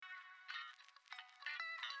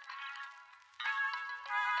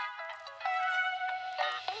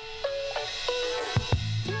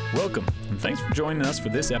Welcome, and thanks for joining us for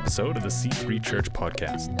this episode of the C3 Church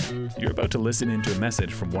Podcast. You're about to listen into a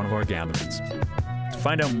message from one of our gatherings. To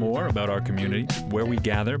find out more about our community, where we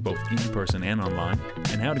gather both in person and online,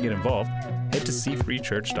 and how to get involved, head to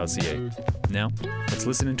c3church.ca. Now, let's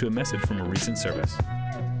listen into a message from a recent service.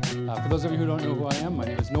 For those of you who don't know who I am, my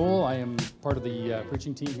name is Noel. I am part of the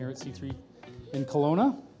preaching team here at C3 in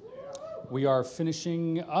Kelowna. We are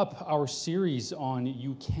finishing up our series on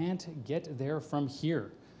You Can't Get There From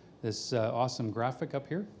Here. This awesome graphic up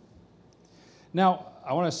here. Now,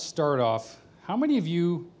 I want to start off. How many of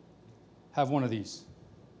you have one of these?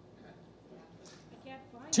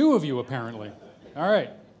 Two of you, apparently. All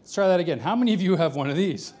right, let's try that again. How many of you have one of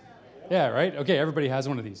these? Yeah, right? Okay, everybody has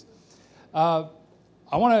one of these. How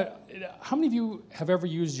many of you have ever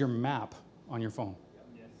used your map on your phone?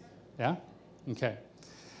 Yes. Yeah? Okay.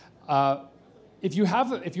 If you have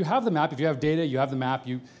the map, if you have data, you have the map,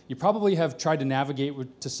 you probably have tried to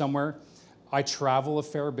navigate to somewhere. I travel a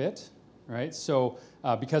fair bit, right? So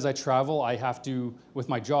because I travel, I have to, with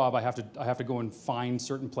my job, I have to go and find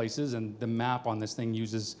certain places, and the map on this thing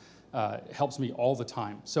helps me all the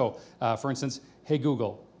time. So for instance, hey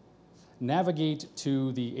Google, navigate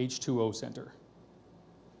to the H2O Center.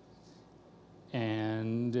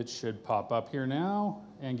 And it should pop up here now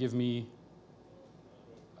and give me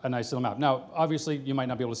a nice little map. Now, obviously, you might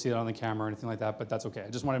not be able to see it on the camera or anything like that, but that's okay. I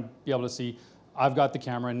just want to be able to see, I've got the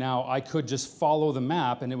camera, and now I could just follow the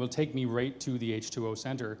map, and it will take me right to the H2O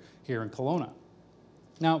Center here in Kelowna.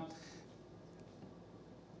 Now,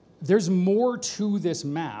 there's more to this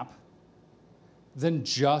map than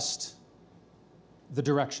just the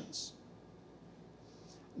directions.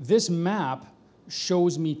 This map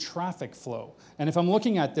shows me traffic flow. And if I'm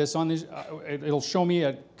looking at this on this, it'll show me,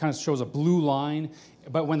 it kind of shows a blue line,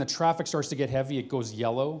 but when the traffic starts to get heavy, it goes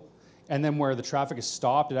yellow. And then where the traffic is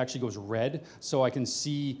stopped, it actually goes red, so I can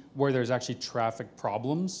see where there's actually traffic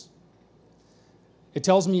problems. It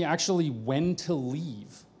tells me actually when to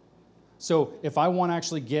leave. So if I want to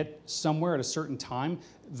actually get somewhere at a certain time,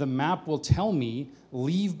 the map will tell me,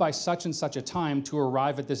 leave by such and such a time to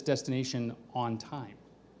arrive at this destination on time.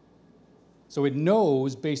 So it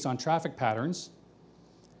knows based on traffic patterns.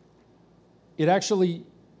 It actually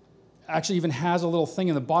even has a little thing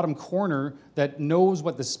in the bottom corner that knows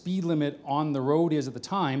what the speed limit on the road is at the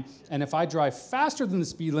time. And if I drive faster than the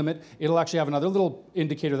speed limit, it'll actually have another little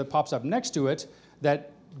indicator that pops up next to it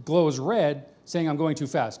that glows red saying I'm going too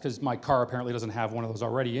fast, because my car apparently doesn't have one of those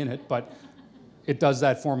already in it, but it does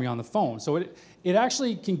that for me on the phone. So it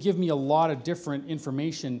actually can give me a lot of different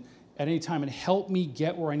information at any time and help me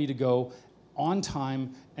get where I need to go on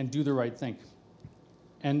time and do the right thing.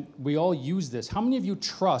 And we all use this. How many of you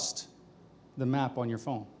trust the map on your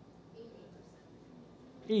phone?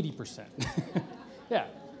 80%. Yeah,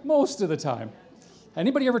 most of the time.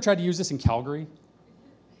 Anybody ever tried to use this in Calgary?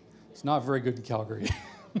 It's not very good in Calgary.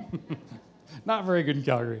 Not very good in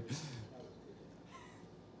Calgary.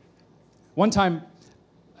 One time,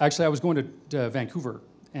 actually, I was going to Vancouver,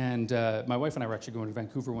 and my wife and I were actually going to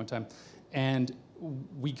Vancouver one time, and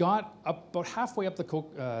we got up about halfway up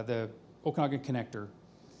the Okanagan connector,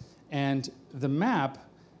 and the map,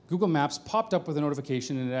 Google Maps, popped up with a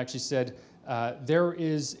notification, and it actually said, there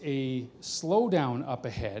is a slowdown up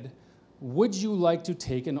ahead. Would you like to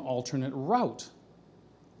take an alternate route?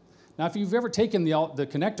 Now, if you've ever taken the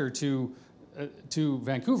connector to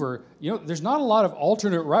Vancouver, you know there's not a lot of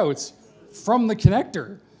alternate routes from the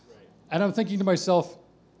connector. And I'm thinking to myself,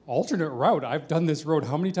 alternate route? I've done this road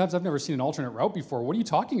how many times? I've never seen an alternate route before. What are you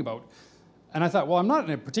talking about? And I thought, well, I'm not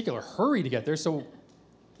in a particular hurry to get there, so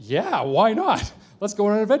yeah, why not? Let's go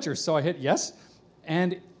on an adventure. So I hit yes,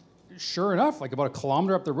 and sure enough, like about a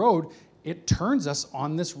kilometer up the road, it turns us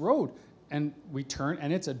on this road. And we turn,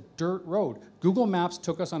 and it's a dirt road. Google Maps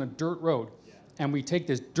took us on a dirt road. Yeah. And we take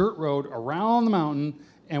this dirt road around the mountain,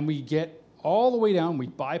 and we get all the way down. We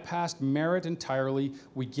bypassed Merritt entirely.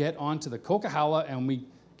 We get onto the Coquihalla, and we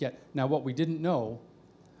get... Now, what we didn't know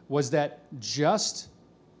was that just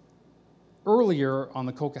earlier on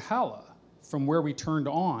the Coquihalla, from where we turned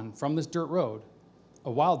on, from this dirt road,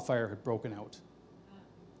 a wildfire had broken out.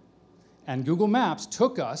 And Google Maps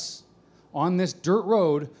took us on this dirt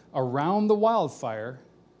road around the wildfire,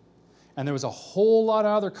 and there was a whole lot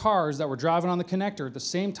of other cars that were driving on the connector at the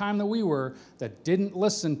same time that we were that didn't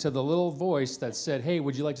listen to the little voice that said, hey,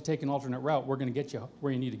 would you like to take an alternate route? We're going to get you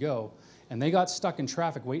where you need to go. And they got stuck in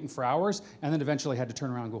traffic waiting for hours, and then eventually had to turn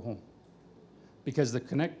around and go home because the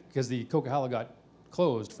Coquihalla got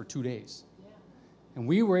closed for 2 days. Yeah. And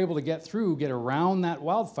we were able to get around that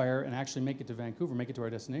wildfire and actually make it to Vancouver, make it to our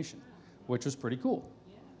destination, which was pretty cool.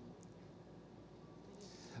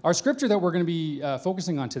 Our scripture that we're going to be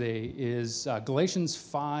focusing on today is Galatians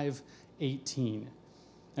 5:18.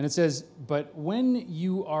 And it says, "But when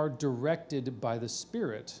you are directed by the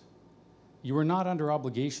Spirit, you are not under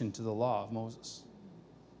obligation to the law of Moses."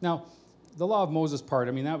 Now, the law of Moses part,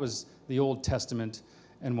 I mean, that was the Old Testament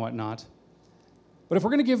and whatnot. But if we're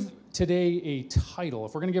going to give today a title,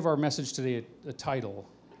 if we're going to give our message today a title,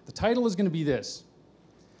 the title is going to be this: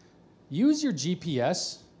 Use your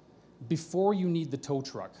GPS before you need the tow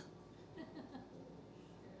truck.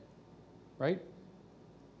 Right?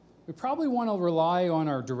 We probably want to rely on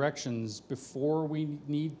our directions before we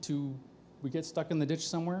get stuck in the ditch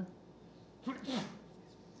somewhere.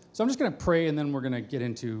 So I'm just going to pray, and then we're going to get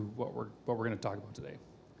into what we're going to talk about today.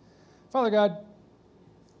 Father God,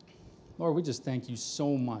 Lord, we just thank you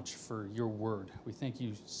so much for your word. We thank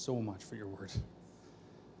you so much for your word.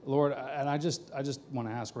 Lord, and I just want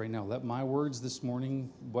to ask right now, let my words this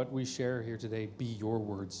morning, what we share here today, be your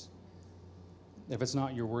words. If it's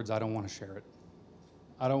not your words, I don't want to share it.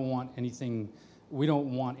 I don't want anything, we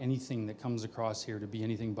don't want anything that comes across here to be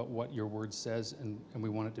anything but what your word says, and we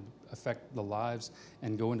want it to affect the lives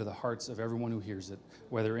and go into the hearts of everyone who hears it,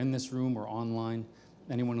 whether in this room or online,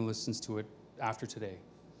 anyone who listens to it after today.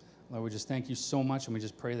 Lord, we just thank you so much, and we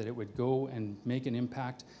just pray that it would go and make an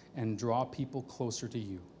impact and draw people closer to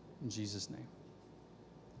you. In Jesus' name.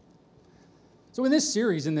 So in this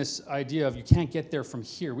series, in this idea of you can't get there from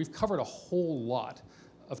here, we've covered a whole lot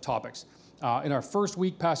of topics. In our first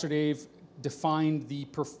week, Pastor Dave defined the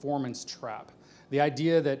performance trap, the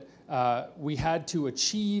idea that we had to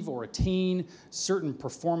achieve or attain certain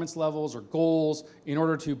performance levels or goals in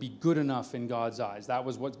order to be good enough in God's eyes. That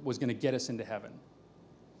was what was going to get us into heaven.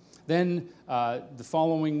 Then the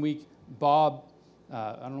following week, Bob,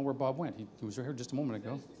 I don't know where Bob went. He was right here just a moment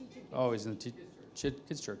ago. Oh, he's in the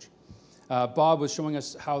kids' church. Bob was showing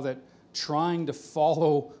us how that trying to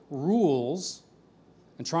follow rules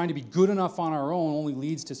and trying to be good enough on our own only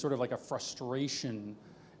leads to sort of like a frustration.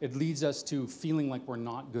 It leads us to feeling like we're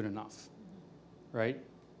not good enough, right?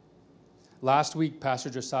 Last week, Pastor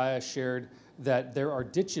Josiah shared that there are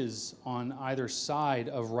ditches on either side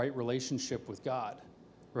of right relationship with God,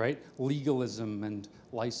 right? Legalism and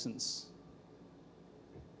license.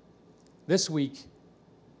 This week,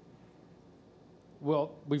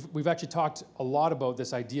 well, we've actually talked a lot about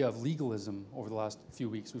this idea of legalism over the last few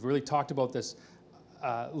weeks. We've really talked about this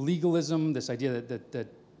legalism, this idea that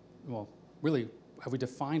really, have we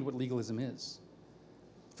defined what legalism is?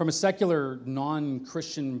 From a secular,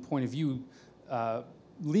 non-Christian point of view,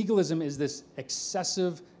 legalism is this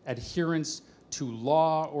excessive adherence to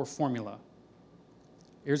law or formula.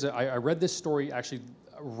 I read this story, actually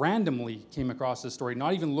randomly came across this story,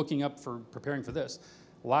 not even looking up for preparing for this.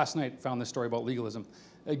 Last night, found this story about legalism.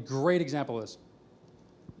 A great example of this.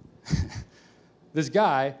 This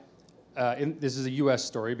guy, this is a U.S.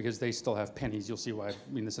 story because they still have pennies. You'll see why I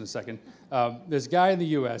mean this in a second. This guy in the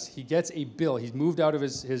U.S., he gets a bill. He's moved out of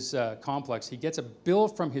his complex. He gets a bill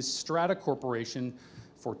from his Strata Corporation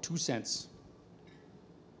for 2 cents.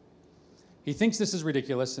 He thinks this is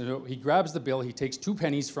ridiculous. So he grabs the bill. He takes 2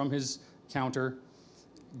 pennies from his counter,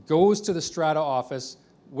 goes to the Strata office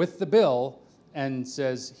with the bill, and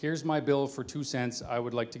says, "Here's my bill for 2 cents. I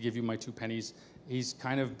would like to give you my 2 pennies. He's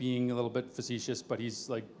kind of being a little bit facetious, but he's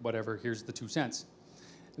like, whatever, here's the 2 cents.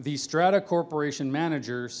 The Strata Corporation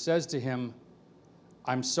manager says to him,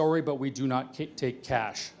 "I'm sorry, but we do not take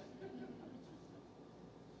cash."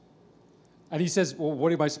 And he says, "Well,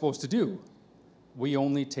 what am I supposed to do?" "We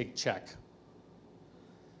only take check."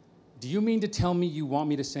 "Do you mean to tell me you want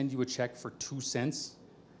me to send you a check for 2 cents?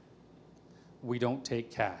 We don't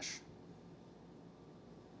take cash."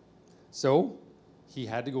 So he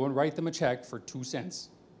had to go and write them a check for 2 cents.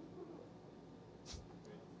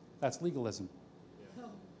 That's legalism.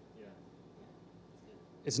 Yeah.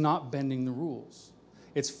 It's not bending the rules.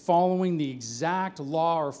 It's following the exact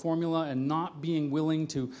law or formula and not being willing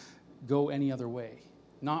to go any other way.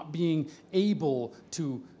 Not being able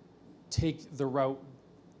to take the route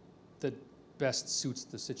that best suits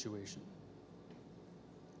the situation.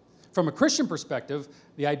 From a Christian perspective,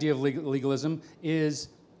 the idea of legalism is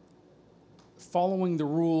following the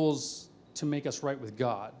rules to make us right with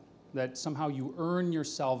God, that somehow you earn your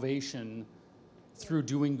salvation through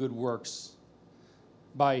doing good works,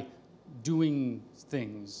 by doing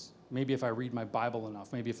things. Maybe if I read my Bible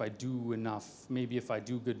enough, maybe if I do enough, maybe if I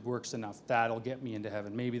do good works enough, that'll get me into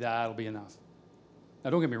heaven. Maybe that'll be enough.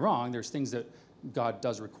 Now, don't get me wrong, there's things that God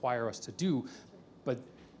does require us to do, but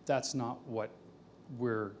that's not what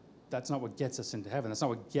gets us into heaven. That's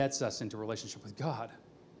not what gets us into relationship with God.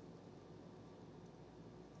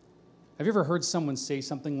 Have you ever heard someone say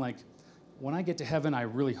something like, when I get to heaven, I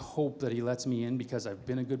really hope that he lets me in because I've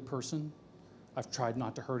been a good person. I've tried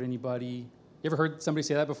not to hurt anybody. You ever heard somebody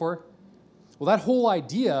say that before? Well, that whole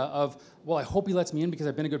idea of, well, I hope he lets me in because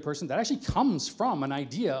I've been a good person, that actually comes from an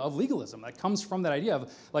idea of legalism. That comes from that idea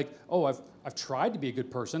of like, oh, I've tried to be a good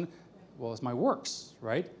person. Well, it's my works,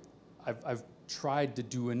 right? I've tried to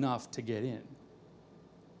do enough to get in.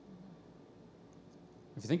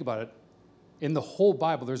 If you think about it, in the whole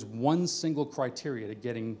Bible, there's one single criteria to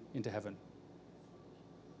getting into heaven.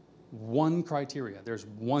 One criteria. There's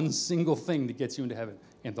one single thing that gets you into heaven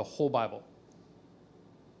in the whole Bible.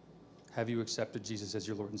 Have you accepted Jesus as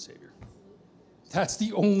your Lord and Savior? That's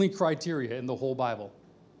the only criteria in the whole Bible.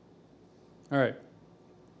 All right.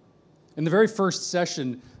 In the very first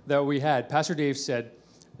session that we had, Pastor Dave said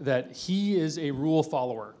that he is a rule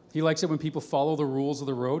follower. He likes it when people follow the rules of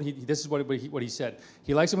the road. This is what he said.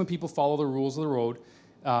 He likes it when people follow the rules of the road.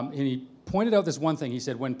 And he pointed out this one thing. He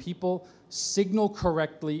said, when people signal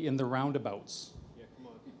correctly in the roundabouts. Yeah, come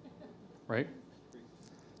on. Right?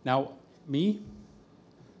 Now, me,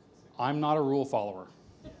 I'm not a rule follower.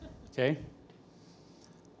 Okay?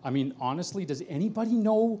 I mean, honestly, does anybody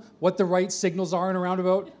know what the right signals are in a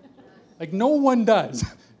roundabout? Like, no one does.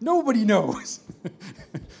 Nobody knows.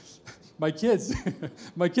 My kids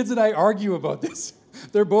and I argue about this.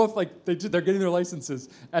 They're both like, they're getting their licenses.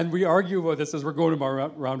 And we argue about this as we're going to our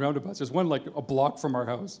roundabouts. There's one like a block from our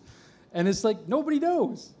house. And it's like, nobody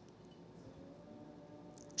knows.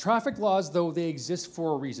 Traffic laws, though, they exist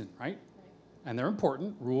for a reason, right? And they're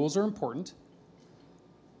important. Rules are important.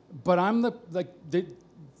 But I'm the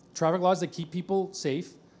traffic laws that keep people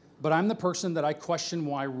safe. But I'm the person that I question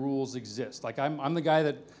why rules exist. Like, I'm the guy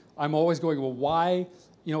that I'm always going, well, why,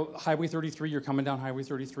 Highway 33, you're coming down Highway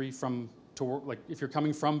 33 to work, like if you're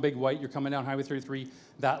coming from Big White, you're coming down Highway 33,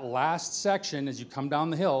 that last section, as you come down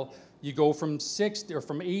the hill, you go from 60 or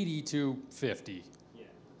from 80 to 50. Yeah.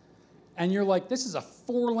 And you're like, this is a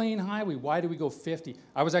 4-lane highway. Why do we go 50?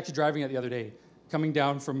 I was actually driving it the other day, coming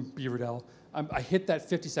down from Beaverdale. I hit that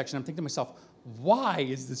 50 section. I'm thinking to myself, why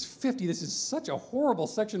is this 50? This is such a horrible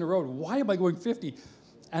section of road. Why am I going 50?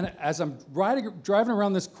 And as I'm driving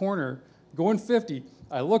around this corner, going 50,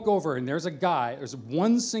 I look over and there's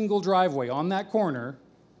one single driveway on that corner,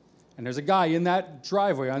 and there's a guy in that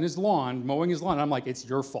driveway on his lawn, mowing his lawn. And I'm like, it's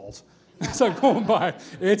your fault. As I'm going by,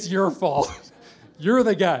 it's your fault. You're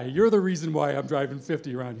the guy. You're the reason why I'm driving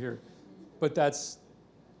 50 around here. But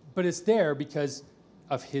it's there because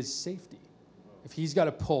of his safety. If he's got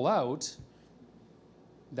to pull out,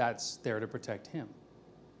 that's there to protect him,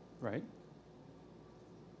 right?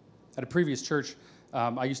 At a previous church,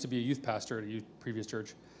 I used to be a youth pastor at a previous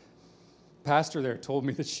church. Pastor there told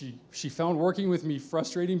me that she found working with me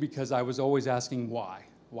frustrating because I was always asking why.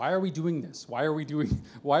 Why are we doing this? Why are we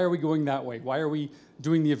going that way? Why are we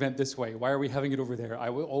doing the event this way? Why are we having it over there? I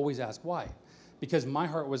would always ask why. Because my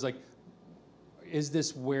heart was like, is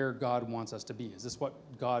this where God wants us to be? Is this what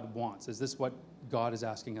God wants? Is this what God is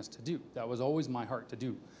asking us to do? That was always my heart to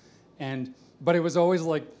do. But it was always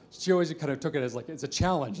like, she always kind of took it as like, it's a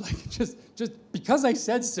challenge. Like, just because I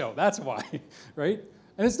said so, that's why, right?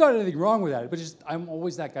 And it's not anything wrong with that, but I'm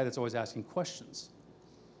always that guy that's always asking questions.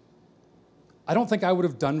 I don't think I would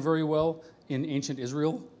have done very well in ancient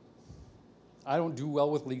Israel. I don't do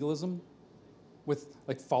well with legalism, with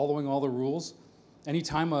like following all the rules.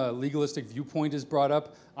 Anytime a legalistic viewpoint is brought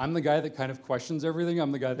up, I'm the guy that kind of questions everything.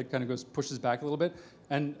 I'm the guy that kind of pushes back a little bit.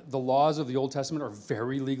 And the laws of the Old Testament are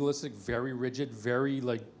very legalistic, very rigid, very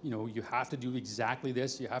you have to do exactly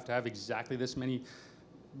this. You have to have exactly this many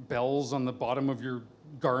bells on the bottom of your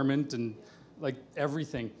garment and like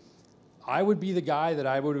everything. I would be the guy that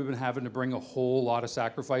I would have been having to bring a whole lot of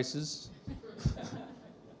sacrifices.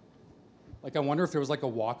 Like, I wonder if there was like a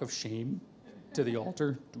walk of shame to the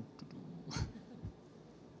altar.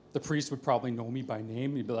 The priest would probably know me by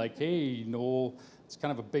name. He'd be like, hey, Noel, it's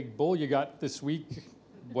kind of a big bull you got this week.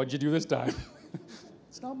 What'd you do this time?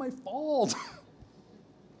 It's not my fault.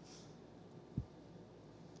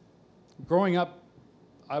 Growing up,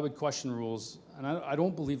 I would question rules, and I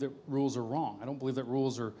don't believe that rules are wrong. I don't believe that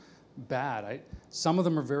rules are bad. Some of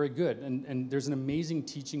them are very good, and there's an amazing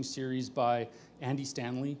teaching series by Andy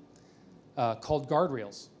Stanley called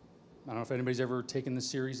Guardrails. I don't know if anybody's ever taken this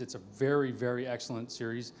series. It's a very, very excellent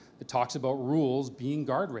series. It talks about rules being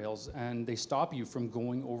guardrails, and they stop you from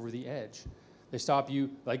going over the edge. They stop you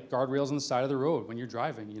like guardrails on the side of the road when you're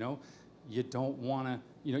driving. You don't want to.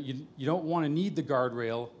 You don't want to need the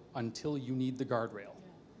guardrail until you need the guardrail,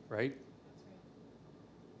 right?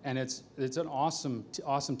 And it's an awesome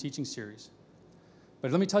teaching series. But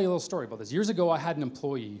let me tell you a little story about this. Years ago, I had an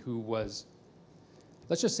employee who was,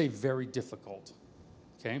 let's just say, very difficult.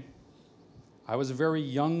 Okay. I was a very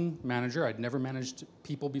young manager. I'd never managed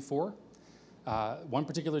people before. One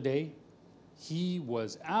particular day, he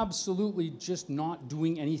was absolutely just not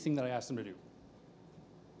doing anything that I asked him to do.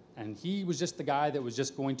 And he was just the guy that was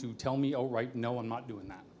just going to tell me outright, no, I'm not doing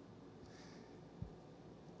that.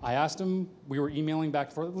 I asked him, we were emailing back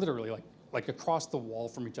and forth, literally like across the wall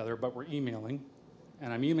from each other, but we're emailing.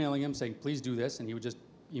 And I'm emailing him saying, please do this. And he would just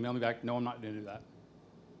email me back, no, I'm not going to do that.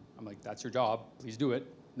 I'm like, that's your job. Please do it.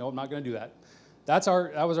 No, I'm not going to do that. That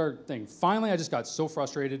was our thing. Finally, I just got so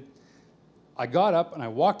frustrated. I got up and I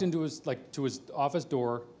walked into his office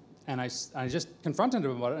door, and I just confronted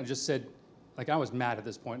him about it. And I just said, I was mad at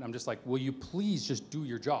this point. I'm just like, will you please just do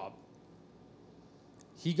your job?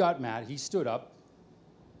 He got mad. He stood up.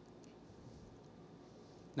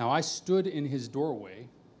 Now, I stood in his doorway,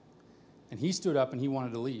 and he stood up and he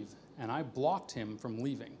wanted to leave. And I blocked him from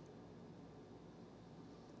leaving.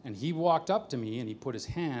 And he walked up to me and he put his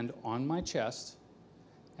hand on my chest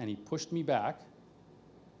and he pushed me back,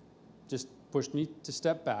 just pushed me to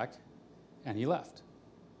step back, and he left.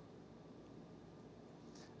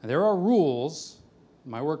 And there are rules in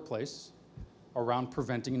my workplace around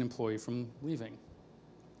preventing an employee from leaving.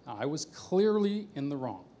 I was clearly in the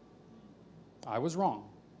wrong. I was wrong.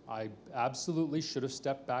 I absolutely should have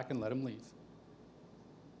stepped back and let him leave.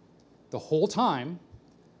 The whole time,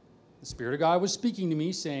 the Spirit of God was speaking to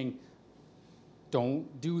me saying,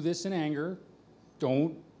 don't do this in anger.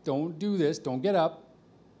 Don't do this. Don't get up.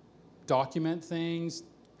 Document things.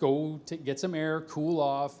 Go get some air. Cool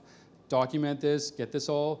off. Document this. Get this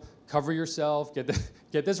all. Cover yourself. Get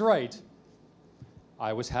this right.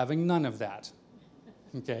 I was having none of that.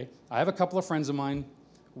 Okay? I have a couple of friends of mine.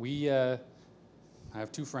 I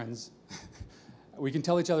have two friends. We can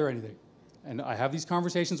tell each other anything. And I have these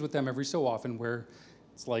conversations with them every so often where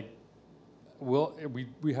it's like,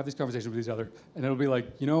 we have these conversations with each other, and it'll be like,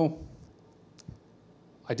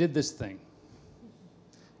 I did this thing.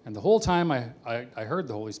 And the whole time I heard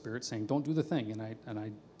the Holy Spirit saying, don't do the thing. And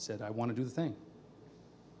I said, I want to do the thing.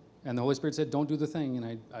 And the Holy Spirit said, don't do the thing.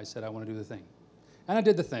 And I said, I want to do the thing. And I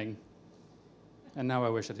did the thing. And now I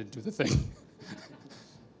wish I didn't do the thing.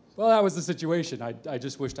 Well, that was the situation. I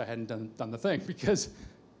just wished I hadn't done the thing because,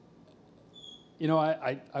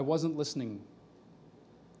 I wasn't listening.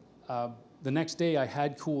 The next day I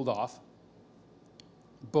had cooled off.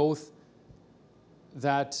 Both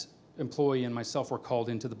that employee and myself were called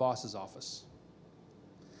into the boss's office.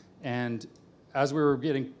 And as we were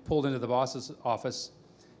getting pulled into the boss's office,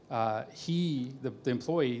 the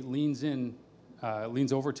employee leans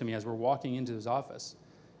over to me as we're walking into his office.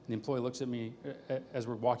 And the employee looks at me as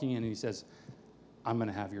we're walking in and he says, I'm going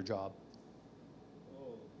to have your job.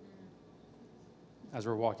 As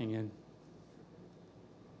we're walking in.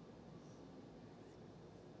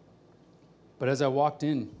 But as I walked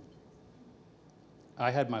in,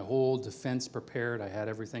 I had my whole defense prepared. I had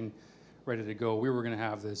everything ready to go. We were going to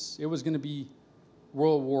have this. It was going to be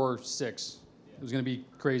World War VI. It was going to be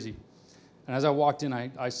crazy. And as I walked in,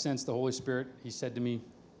 I sensed the Holy Spirit. He said to me,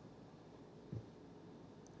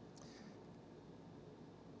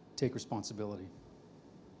 take responsibility.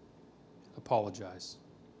 Apologize.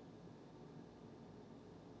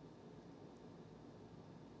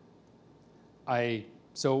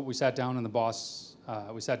 So we sat down, and the boss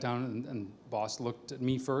looked at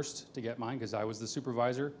me first to get mine because I was the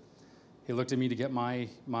supervisor. He looked at me to get my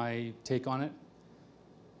take on it.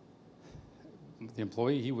 The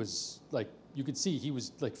employee, he was like, you could see he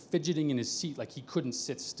was like fidgeting in his seat, like he couldn't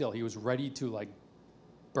sit still. He was ready to like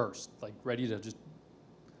burst, like ready to just,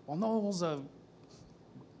 well, Noel's a...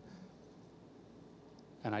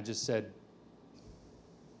 And I just said,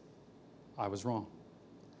 I was wrong.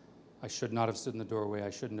 I should not have stood in the doorway. I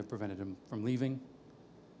shouldn't have prevented him from leaving.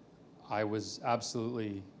 I was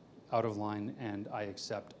absolutely out of line, and I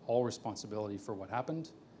accept all responsibility for what happened.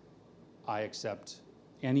 I accept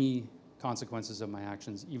any consequences of my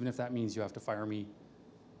actions, even if that means you have to fire me.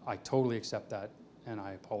 I totally accept that, and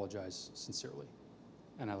I apologize sincerely.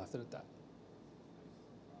 And I left it at that.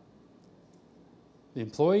 The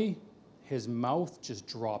employee, his mouth just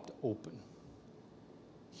dropped open.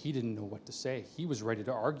 He didn't know what to say. He was ready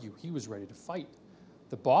to argue. He was ready to fight.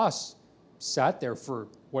 The boss sat there for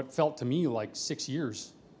what felt to me like 6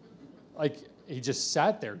 years. Like, he just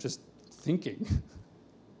sat there just thinking.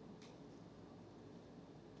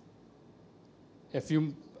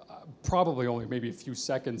 Probably only maybe a few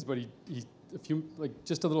seconds, but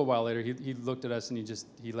just a little while later, he looked at us and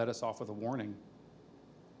he let us off with a warning.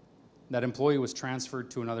 That employee was transferred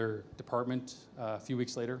to another department a few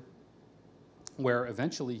weeks later, where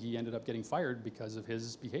eventually he ended up getting fired because of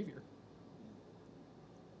his behavior.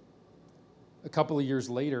 A couple of years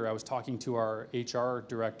later, I was talking to our HR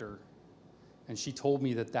director, and she told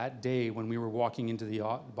me that day when we were walking into the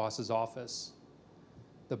boss's office,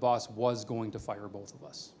 the boss was going to fire both of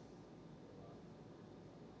us.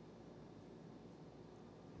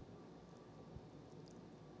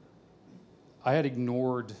 I had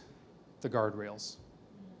ignored the guardrails.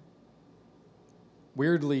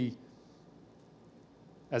 Weirdly,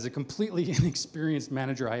 as a completely inexperienced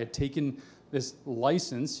manager, I had taken this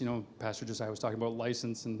license, Pastor Josiah was talking about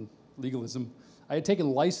license and legalism. I had taken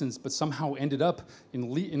license, but somehow ended up in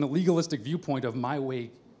a legalistic viewpoint of my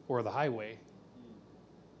way or the highway.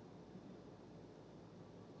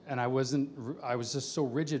 And I was just so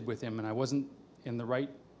rigid with him, and I wasn't in the right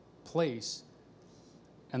place.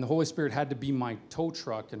 And the Holy Spirit had to be my tow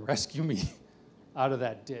truck and rescue me out of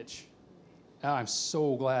that ditch. I'm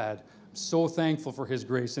so glad. I'm so thankful for his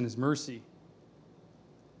grace and his mercy.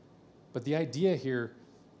 But the idea here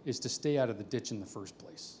is to stay out of the ditch in the first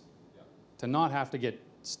place, to not have to get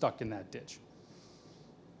stuck in that ditch.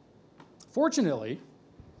 Fortunately,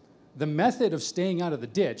 the method of staying out of the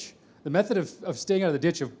ditch, the method of staying out of the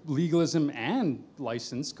ditch of legalism and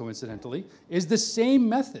license, coincidentally, is the same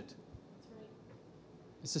method.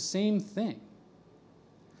 It's the same thing.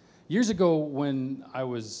 Years ago, when I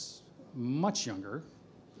was much younger,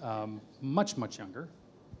 much younger,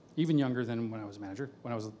 even younger than when I was a manager,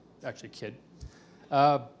 when I was actually a kid,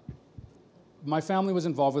 my family was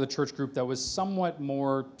involved with a church group that was somewhat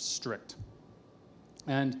more strict.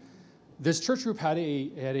 And this church group had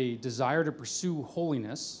a desire to pursue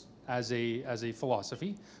holiness as a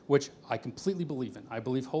philosophy, which I completely believe in. I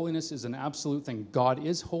believe holiness is an absolute thing. God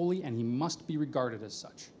is holy, and he must be regarded as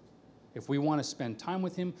such. If we want to spend time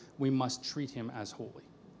with him, we must treat him as holy.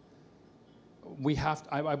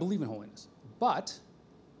 I believe in holiness, but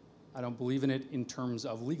I don't believe in it in terms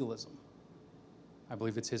of legalism. I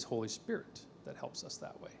believe it's his Holy Spirit that helps us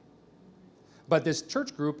that way. But this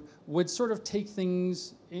church group would sort of take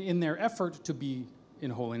things, in their effort to be in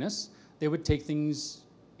holiness, they would take things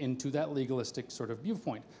into that legalistic sort of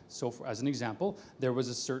viewpoint. So as an example, there was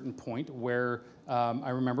a certain point where I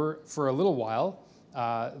remember for a little while,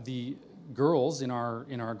 the girls in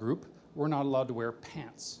our group were not allowed to wear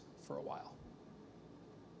pants for a while.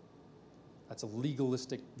 That's a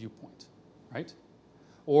legalistic viewpoint, right?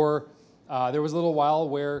 Or there was a little while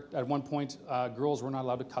where at one point girls were not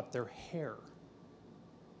allowed to cut their hair,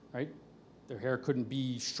 right? Their hair couldn't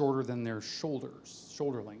be shorter than their shoulder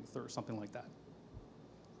length or something like that.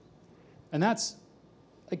 And that's,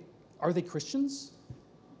 like, are they Christians?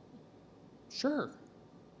 Sure.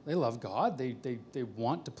 They love God. They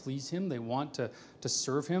want to please him. They want to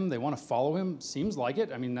serve him. They want to follow him. Seems like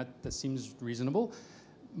it. I mean, that seems reasonable.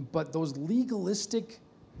 But those legalistic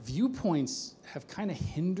viewpoints have kind of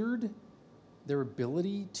hindered their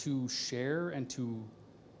ability to share and to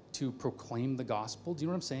proclaim the gospel. Do you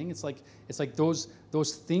know what I'm saying? It's like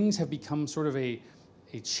those things have become sort of a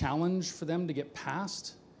challenge for them to get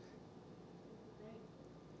past.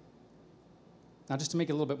 Now, just to make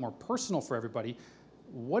it a little bit more personal for everybody,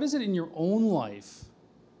 what is it in your own life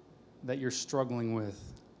that you're struggling with?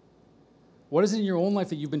 What is it in your own life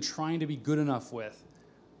that you've been trying to be good enough with?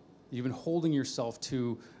 You've been holding yourself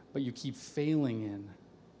to, but you keep failing in?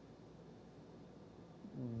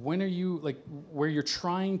 When are you, where you're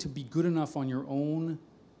trying to be good enough on your own,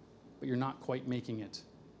 but you're not quite making it?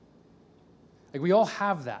 Like, we all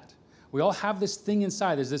have that. We all have this thing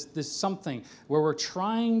inside. There's this something where we're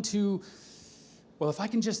trying to, well, if I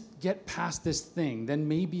can just get past this thing, then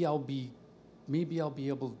maybe I'll be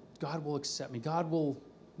able, God will accept me.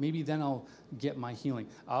 Maybe then I'll get my healing.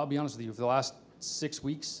 I'll be honest with you, for the last 6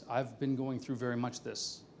 weeks, I've been going through very much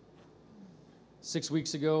this. 5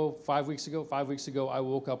 weeks ago, I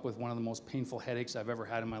woke up with one of the most painful headaches I've ever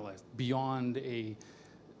had in my life, beyond a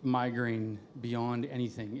migraine, beyond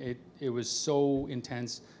anything. It was so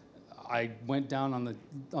intense. I went down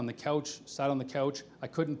on the couch, sat on the couch. I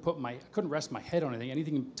couldn't rest my head on anything.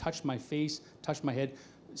 Anything touched my face, touched my head,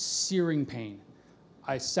 searing pain.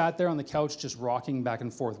 I sat there on the couch just rocking back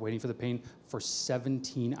and forth, waiting for the pain for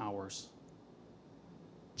 17 hours.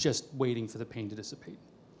 Just waiting for the pain to dissipate.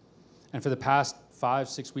 And for the past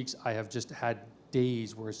 5-6 weeks, I have just had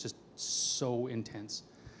days where it's just so intense.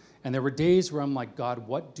 And there were days where I'm like, God,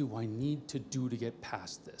 what do I need to do to get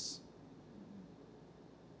past this?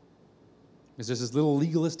 Because there's this little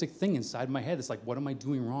legalistic thing inside my head. It's like, what am I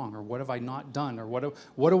doing wrong? Or what have I not done? Or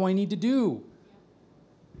what do I need to do?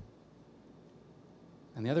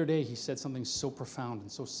 And the other day, he said something so profound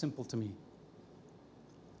and so simple to me.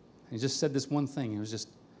 And he just said this one thing. It was just,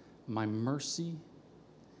 my mercy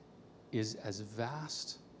is as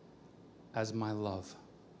vast as my love.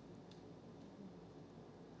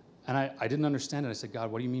 And I didn't understand it. I said, God,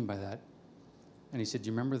 what do you mean by that? And he said, do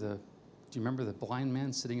you remember the blind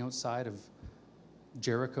man sitting outside of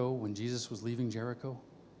Jericho when Jesus was leaving Jericho?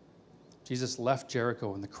 Jesus left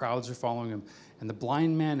Jericho and the crowds are following him. And the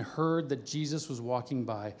blind man heard that Jesus was walking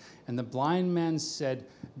by. And the blind man said,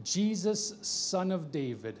 Jesus, Son of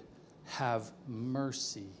David, have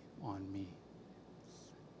mercy on me.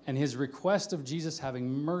 And his request of Jesus having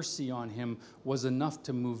mercy on him was enough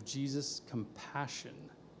to move Jesus' compassion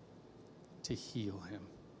to heal him.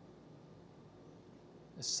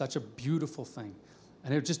 It's such a beautiful thing.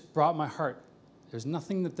 And it just brought my heart. There's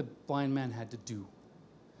nothing that the blind man had to do.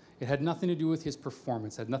 It had nothing to do with his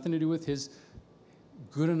performance. It had nothing to do with his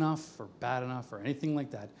good enough or bad enough or anything like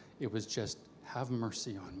that. It was just, have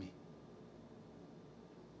mercy on me.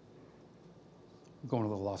 I'm going a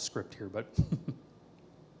little off script here, but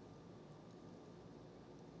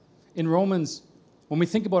in Romans, when we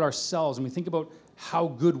think about ourselves and we think about how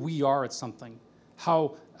good we are at something,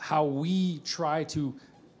 how we try to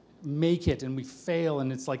make it and we fail,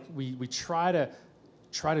 and it's like we try to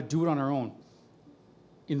do it on our own.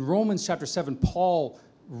 In Romans chapter 7, Paul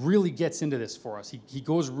really gets into this for us. He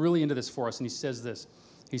goes really into this for us, and he says this.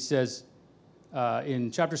 He says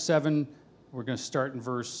in chapter 7, we're going to start in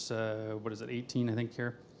verse, 18, I think,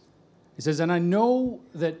 here. He says, and I know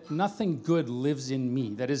that nothing good lives in me,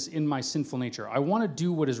 that is, in my sinful nature. I want to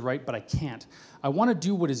do what is right, but I can't. I want to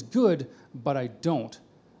do what is good, but I don't.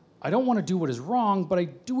 I don't want to do what is wrong, but I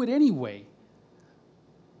do it anyway.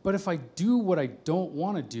 But if I do what I don't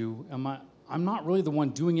want to do, I'm not really the one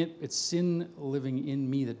doing it. It's sin living in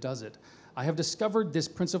me that does it. I have discovered this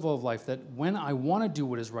principle of life, that when I want to do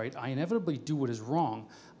what is right, I inevitably do what is wrong.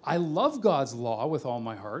 I love God's law with all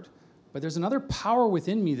my heart, but there's another power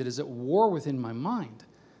within me that is at war within my mind.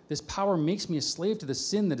 This power makes me a slave to the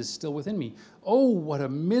sin that is still within me. Oh, what a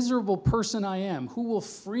miserable person I am. Who will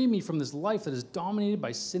free me from this life that is dominated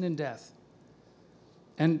by sin and death?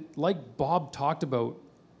 And like Bob talked about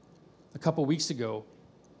a couple weeks ago,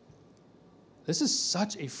 this is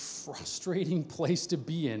such a frustrating place to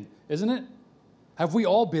be in, isn't it? Have we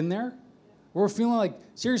all been there? We're feeling like,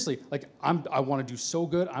 seriously, like I want to do so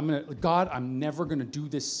good. God, I'm never going to do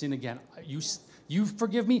this sin again. You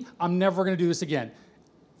forgive me. I'm never going to do this again.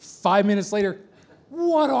 5 minutes later,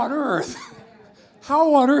 what on earth?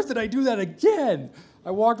 How on earth did I do that again?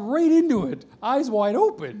 I walked right into it, eyes wide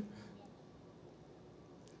open.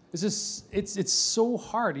 It's so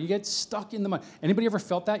hard. You get stuck in the mud. Anybody ever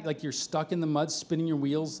felt that? Like you're stuck in the mud, spinning your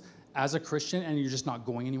wheels as a Christian, and you're just not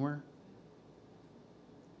going anywhere?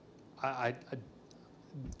 I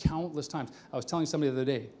countless times. I was telling somebody the other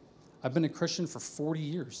day, I've been a Christian for 40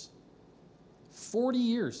 years. 40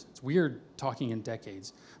 years. It's weird talking in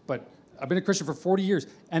decades, but I've been a Christian for 40 years.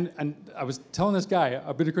 And I was telling this guy,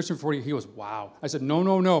 I've been a Christian for 40 years. He goes, wow. I said,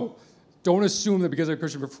 no. Don't assume that because I'm a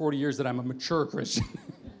Christian for 40 years that I'm a mature Christian.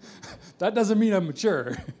 That doesn't mean I'm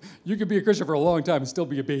mature. You could be a Christian for a long time and still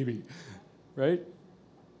be a baby, right?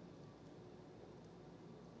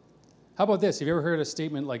 How about this? Have you ever heard a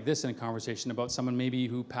statement like this in a conversation about someone maybe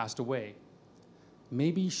who passed away?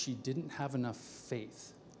 Maybe she didn't have enough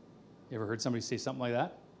faith. You ever heard somebody say something like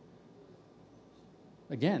that?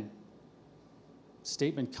 Again,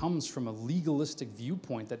 statement comes from a legalistic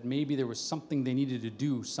viewpoint that maybe there was something they needed to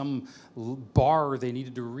do, some bar they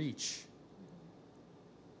needed to reach,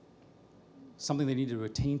 something they needed to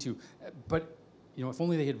attain to. But, if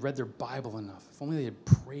only they had read their Bible enough, if only they had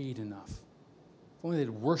prayed enough, if only they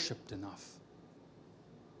had worshipped enough.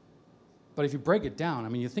 But if you break it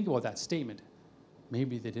down, you think about that statement,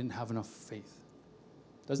 maybe they didn't have enough faith.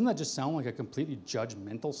 Doesn't that just sound like a completely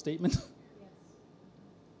judgmental statement?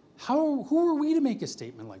 Yes. Who are we to make a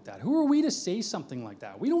statement like that? Who are we to say something like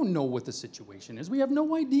that? We don't know what the situation is. We have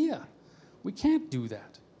no idea. We can't do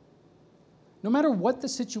that. No matter what the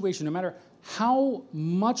situation, no matter how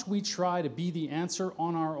much we try to be the answer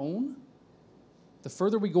on our own, the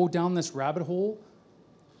further we go down this rabbit hole,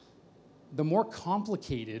 the more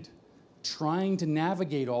complicated trying to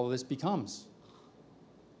navigate all of this becomes.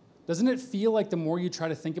 Doesn't it feel like the more you try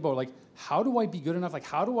to think about, like, how do I be good enough? Like,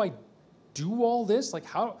 how do I do all this? Like,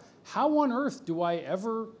 how on earth do I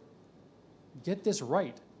ever get this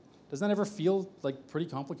right? Doesn't that ever feel like pretty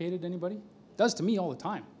complicated to anybody? It does to me all the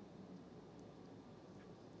time.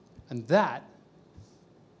 And that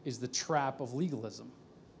is the trap of legalism.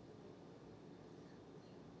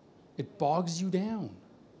 It bogs you down.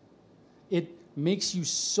 It makes you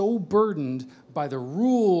so burdened by the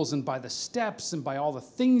rules and by the steps and by all the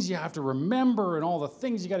things you have to remember and all the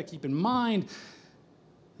things you got to keep in mind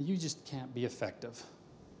that you just can't be effective.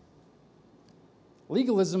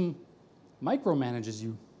 Legalism micromanages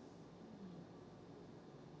you.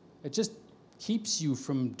 It just keeps you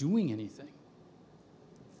from doing anything.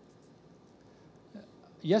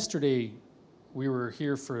 Yesterday, we were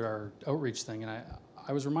here for our outreach thing, and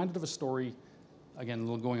I was reminded of a story, again, a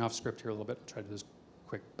little going off script here a little bit. I'll try to do this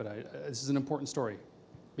quick, but this is an important story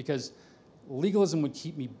because legalism would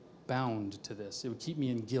keep me bound to this. It would keep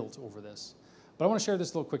me in guilt over this. But I want to share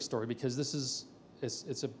this little quick story because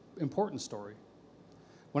it's an important story.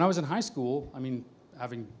 When I was in high school, I mean,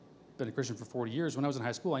 having been a Christian for 40 years, when I was in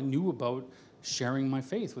high school, I knew about sharing my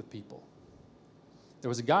faith with people. There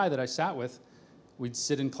was a guy that I sat with. We'd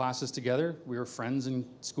sit in classes together. We were friends in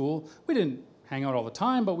school. We didn't hang out all the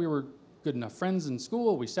time, but we were good enough friends in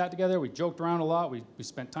school. We sat together. We joked around a lot. We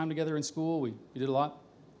spent time together in school. We did a lot.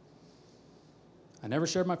 I never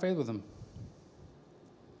shared my faith with him.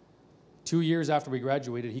 2 years after we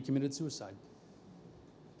graduated, he committed suicide.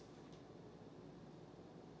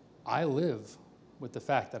 I live with the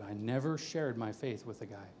fact that I never shared my faith with the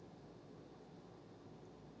guy.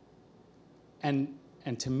 And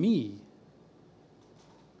to me,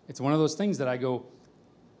 it's one of those things that I go,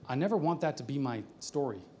 I never want that to be my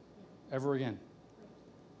story ever again.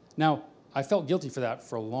 Now, I felt guilty for that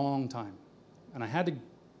for a long time. And I had to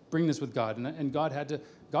bring this with God. And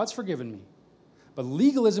God's forgiven me. But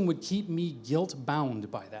legalism would keep me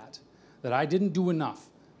guilt-bound by that I didn't do enough.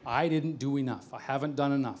 I didn't do enough. I haven't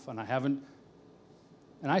done enough.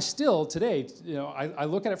 And I still, today, I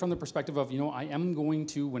look at it from the perspective of, I am going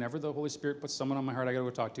to, whenever the Holy Spirit puts someone on my heart I got to go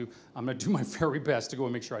talk to, I'm going to do my very best to go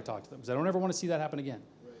and make sure I talk to them. Because I don't ever want to see that happen again.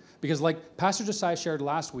 Right. Because like Pastor Josiah shared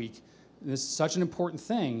last week, this is such an important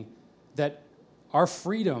thing, that our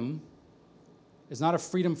freedom is not a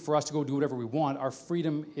freedom for us to go do whatever we want. Our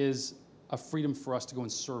freedom is a freedom for us to go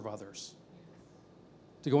and serve others.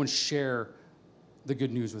 To go and share the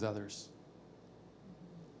good news with others.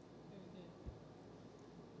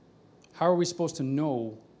 How are we supposed to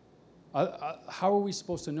know? How are we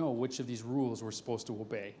supposed to know which of these rules we're supposed to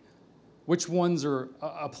obey? Which ones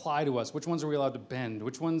apply to us? Which ones are we allowed to bend?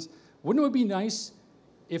 Which ones? Wouldn't it be nice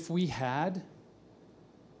if we had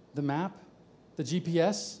the map, the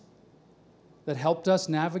GPS, that helped us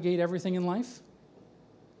navigate everything in life?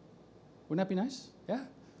 Wouldn't that be nice? Yeah.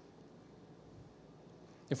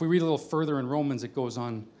 If we read a little further in Romans, it goes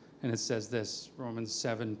on and it says this, Romans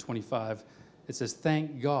 7:25. It says,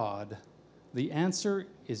 "Thank God, the answer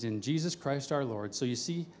is in Jesus Christ our Lord." So you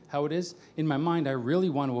see how it is? In my mind, I really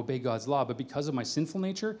want to obey God's law, but because of my sinful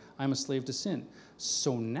nature, I'm a slave to sin.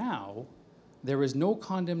 So now, there is no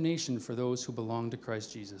condemnation for those who belong to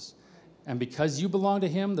Christ Jesus. And because you belong to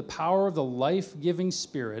him, the power of the life-giving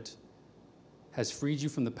Spirit has freed you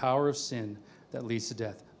from the power of sin that leads to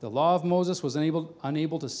death. The law of Moses was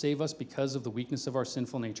unable to save us because of the weakness of our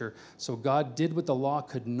sinful nature. So God did what the law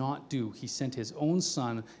could not do. He sent his own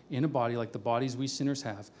son in a body like the bodies we sinners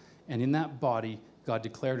have. And in that body, God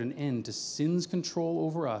declared an end to sin's control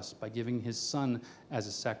over us by giving his son as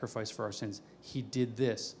a sacrifice for our sins. He did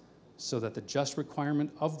this so that the just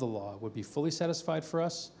requirement of the law would be fully satisfied for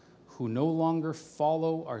us who no longer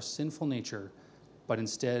follow our sinful nature, but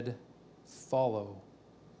instead follow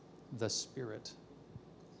the Spirit.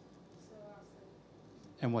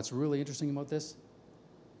 And what's really interesting about this,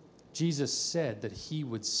 Jesus said that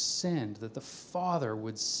that the Father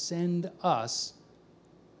would send us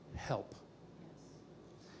help.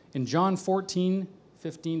 In John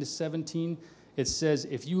 14:15-17, it says,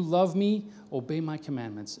 "If you love me, obey my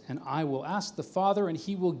commandments, and I will ask the Father, and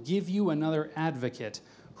he will give you another advocate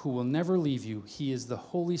who will never leave you. He is the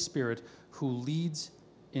Holy Spirit who leads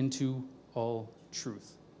into all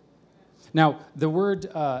truth." Now, the word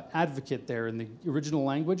advocate there in the original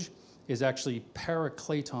language is actually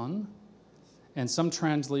parakleton, and some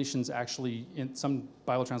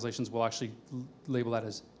Bible translations will actually label that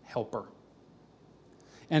as helper.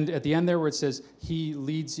 And at the end there where it says, he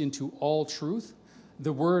leads into all truth,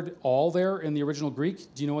 the word all there in the original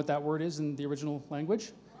Greek, do you know what that word is in the original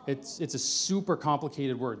language? It's a super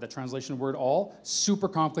complicated word. That translation word all, super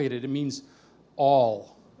complicated. It means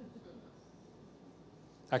all.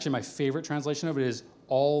 Actually, my favorite translation of it is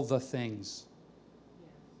all the things.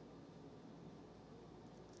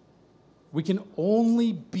 We can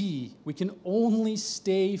only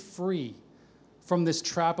stay free from this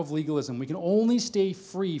trap of legalism. We can only stay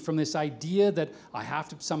free from this idea that I have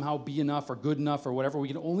to somehow be enough or good enough or whatever. We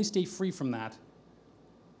can only stay free from that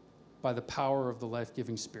by the power of the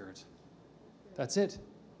life-giving Spirit. That's it.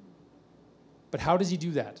 But how does he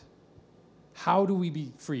do that? How do we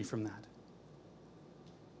be free from that?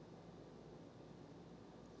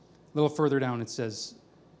 A little further down it says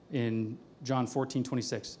in John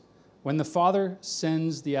 14:26, "When the Father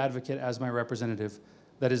sends the advocate as my representative,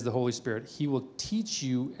 that is the Holy Spirit. He will teach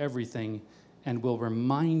you everything and will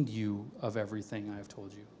remind you of everything I have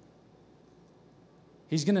told you.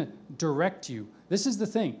 He's going to direct you. This is the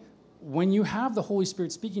thing. When you have the Holy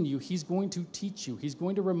Spirit speaking to you, he's going to teach you. He's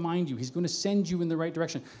going to remind you. He's going to send you in the right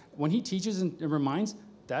direction. When he teaches and reminds,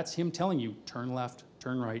 that's him telling you, turn left,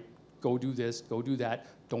 turn right, go do this, go do that,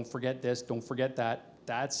 don't forget this, don't forget that.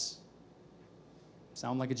 That's,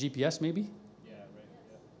 sound like a GPS maybe? Yeah, right.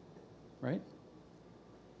 Yeah. Right?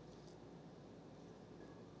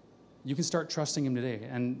 You can start trusting him today.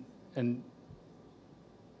 And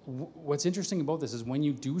what's interesting about this is when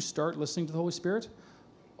you do start listening to the Holy Spirit,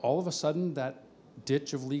 all of a sudden that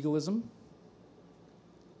ditch of legalism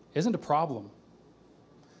isn't a problem.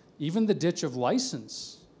 Even the ditch of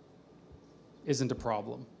license isn't a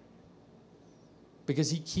problem. Because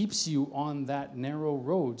he keeps you on that narrow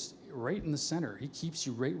road right in the center. He keeps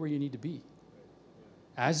you right where you need to be.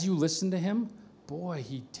 As you listen to him, boy,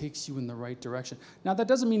 he takes you in the right direction. Now, that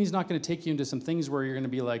doesn't mean he's not going to take you into some things where you're going to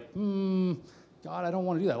be like, God, I don't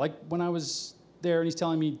want to do that. Like when I was there and he's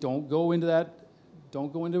telling me, don't go into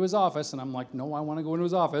his office. And I'm like, no, I want to go into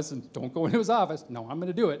his office. And don't go into his office. No, I'm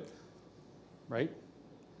going to do it. Right?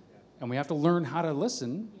 Yeah. And we have to learn how to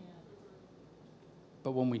listen. Yeah.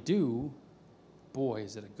 But when we do, boy,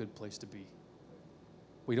 is it a good place to be.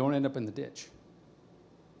 We don't end up in the ditch.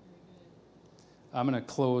 I'm going to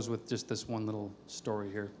close with just this one little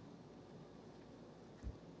story here.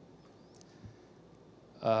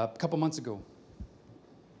 A couple months ago,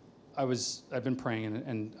 I've been praying,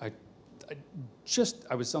 and I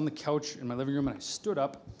was on the couch in my living room, and I stood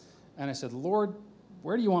up, and I said, Lord,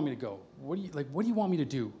 where do you want me to go? What do you want me to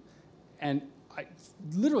do? And I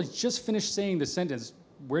literally just finished saying the sentence,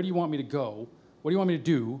 where do you want me to go? What do you want me to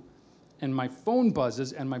do? And my phone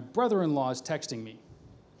buzzes, and my brother-in-law is texting me.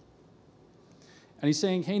 And he's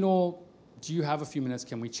saying, hey, Noel, do you have a few minutes?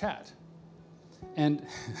 Can we chat? And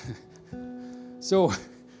so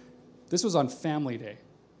this was on Family Day.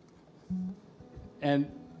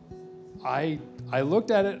 And I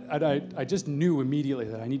looked at it, and I just knew immediately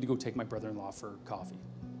that I need to go take my brother-in-law for coffee.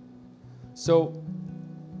 So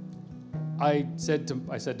I said to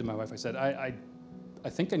my wife, I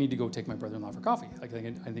think I need to go take my brother-in-law for coffee. I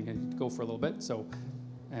think I need to go for a little bit. So,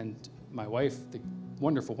 and my wife, the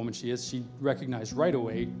wonderful woman she is, she recognized right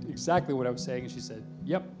away exactly what I was saying, and she said,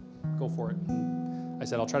 yep, go for it. And I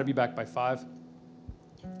said, I'll try to be back by 5.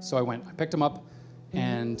 So I went. I picked him up,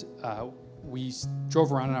 and we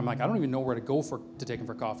drove around, and I'm like, I don't even know where to go to take him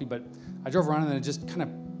for coffee, but I drove around, and then it just kind of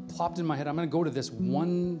plopped in my head, I'm going to go to this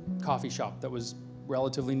one coffee shop that was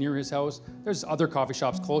relatively near his house. There's other coffee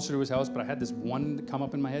shops closer to his house, but I had this one come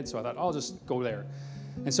up in my head, so I thought, I'll just go there.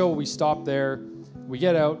 And so we stopped there. We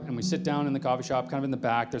get out, and we sit down in the coffee shop, kind of in the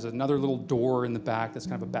back. There's another little door in the back that's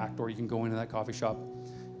kind of a back door. You can go into that coffee shop.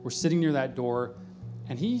 We're sitting near that door,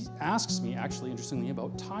 and he asks me, actually, interestingly,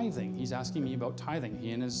 about tithing. He's asking me about tithing.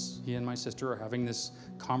 He and my sister are having this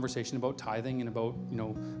conversation about tithing and about,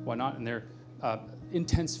 whatnot, and their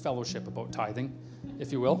intense fellowship about tithing,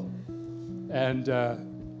 if you will. And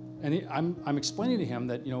I'm explaining to him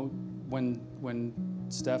that, when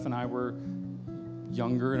Steph and I were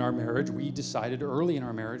younger in our marriage, we decided early in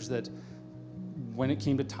our marriage that when it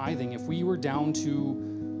came to tithing, if we were down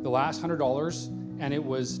to the last $100 and it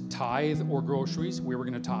was tithe or groceries, we were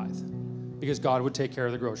going to tithe because God would take care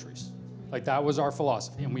of the groceries. Like that was our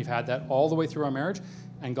philosophy, and we've had that all the way through our marriage,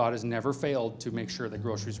 and God has never failed to make sure that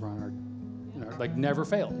groceries were on our, never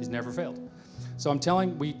failed. He's never failed. So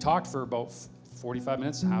we talked for about 45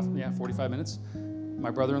 minutes, 45 minutes.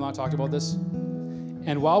 My brother-in-law talked about this.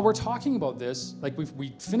 And while we're talking about this,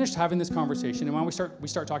 we finished having this conversation, and while we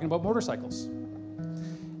start talking about motorcycles.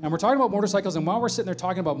 And we're talking about motorcycles, and while we're sitting there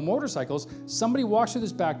talking about motorcycles, somebody walks through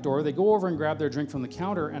this back door, they go over and grab their drink from the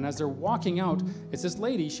counter, and as they're walking out, it's this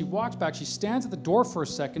lady, she walks back, she stands at the door for a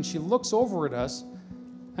second, she looks over at us,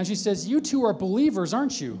 and she says, you two are believers,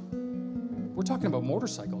 aren't you? We're talking about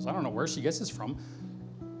motorcycles. I don't know where she gets this from.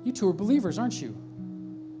 You two are believers, aren't you?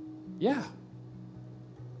 Yeah.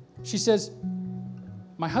 She says,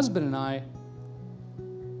 my husband and I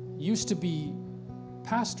used to be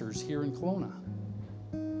pastors here in Kelowna,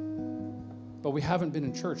 but we haven't been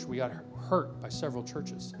in church. We got hurt by several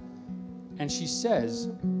churches. And she says,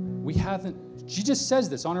 she just says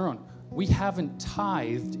this on her own, we haven't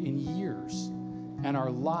tithed in years, and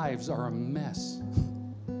our lives are a mess.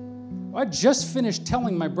 I just finished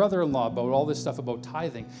telling my brother-in-law about all this stuff about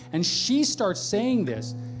tithing, and she starts saying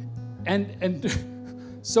this, and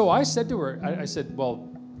so I said to her, I said, well,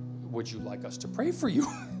 would you like us to pray for you?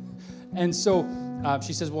 And so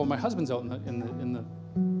she says, well, my husband's out in the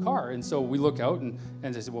car. And so we look out and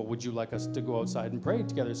they said, well, would you like us to go outside and pray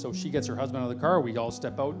together? So she gets her husband out of the car. We all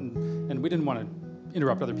step out and we didn't want to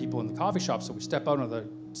interrupt other people in the coffee shop. So we step out on the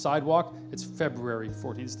sidewalk. It's February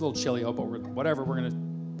 14th. It's a little chilly out, but we're going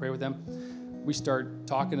to pray with them. We start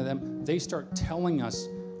talking to them. They start telling us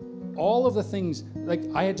all of the things. Like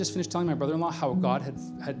I had just finished telling my brother-in-law how God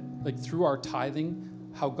had like through our tithing,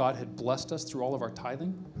 how God had blessed us through all of our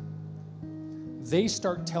tithing. They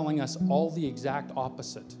start telling us all the exact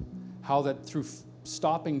opposite. How that through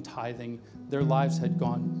stopping tithing, their lives had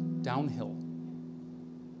gone downhill.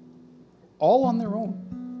 All on their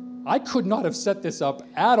own. I could not have set this up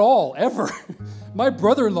at all, ever. My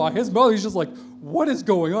brother-in-law, his mother, he's just like, what is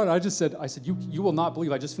going on? I said, you will not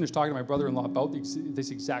believe I just finished talking to my brother-in-law about this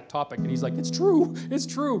exact topic. And he's like, it's true.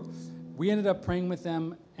 We ended up praying with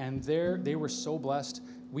them, and they were so blessed.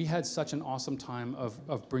 We had such an awesome time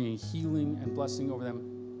of bringing healing and blessing over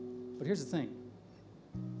them. But here's the thing.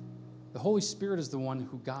 The Holy Spirit is the one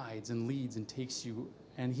who guides and leads and takes you,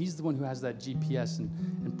 and he's the one who has that GPS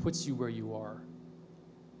and puts you where you are.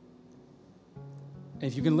 And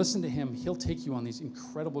if you can listen to him, he'll take you on these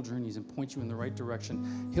incredible journeys and point you in the right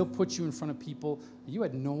direction. He'll put you in front of people you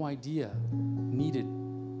had no idea needed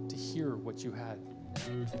to hear what you had.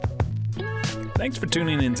 Thanks for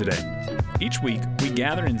tuning in today. Each week, we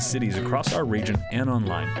gather in cities across our region and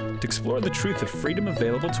online to explore the truth of freedom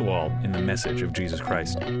available to all in the message of Jesus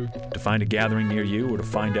Christ. To find a gathering near you or to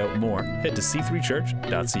find out more, head to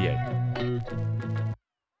c3church.ca.